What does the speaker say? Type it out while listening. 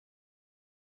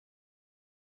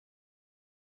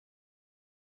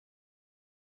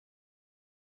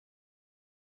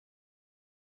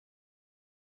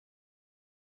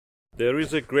There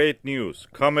is a great news.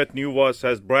 Comet NEOWISE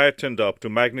has brightened up to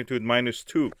magnitude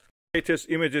 -2. Latest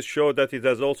images show that it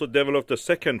has also developed a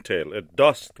second tail, a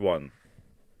dust one.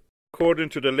 According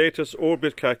to the latest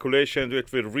orbit calculations,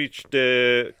 it will reach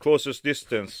the closest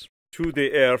distance to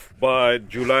the Earth by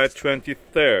July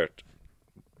 23rd.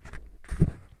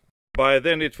 By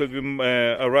then it will be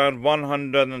around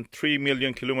 103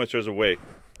 million kilometers away.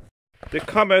 The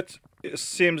comet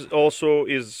seems also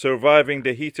is surviving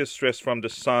the heat stress from the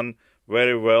sun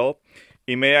very well.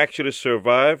 It may actually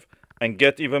survive and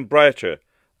get even brighter.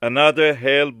 Another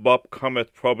Hale-Bopp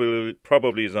comet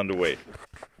probably is on the way.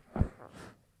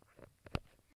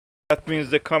 That means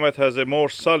the comet has a more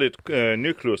solid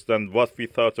nucleus than what we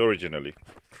thought originally.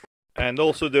 And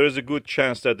also there is a good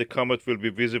chance that the comet will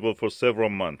be visible for several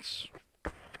months.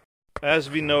 As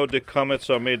we know, the comets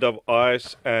are made of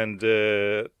ice and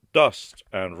dust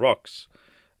and rocks.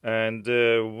 And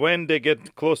when they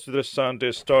get close to the sun,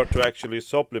 they start to actually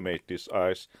sublimate this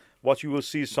ice. What you will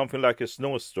see is something like a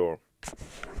snowstorm.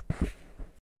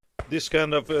 This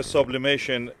kind of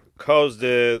sublimation caused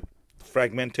the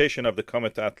fragmentation of the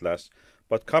Comet Atlas,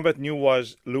 but Comet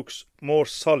NEOWISE looks more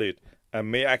solid and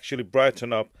may actually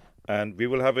brighten up, and we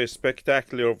will have a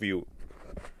spectacular view.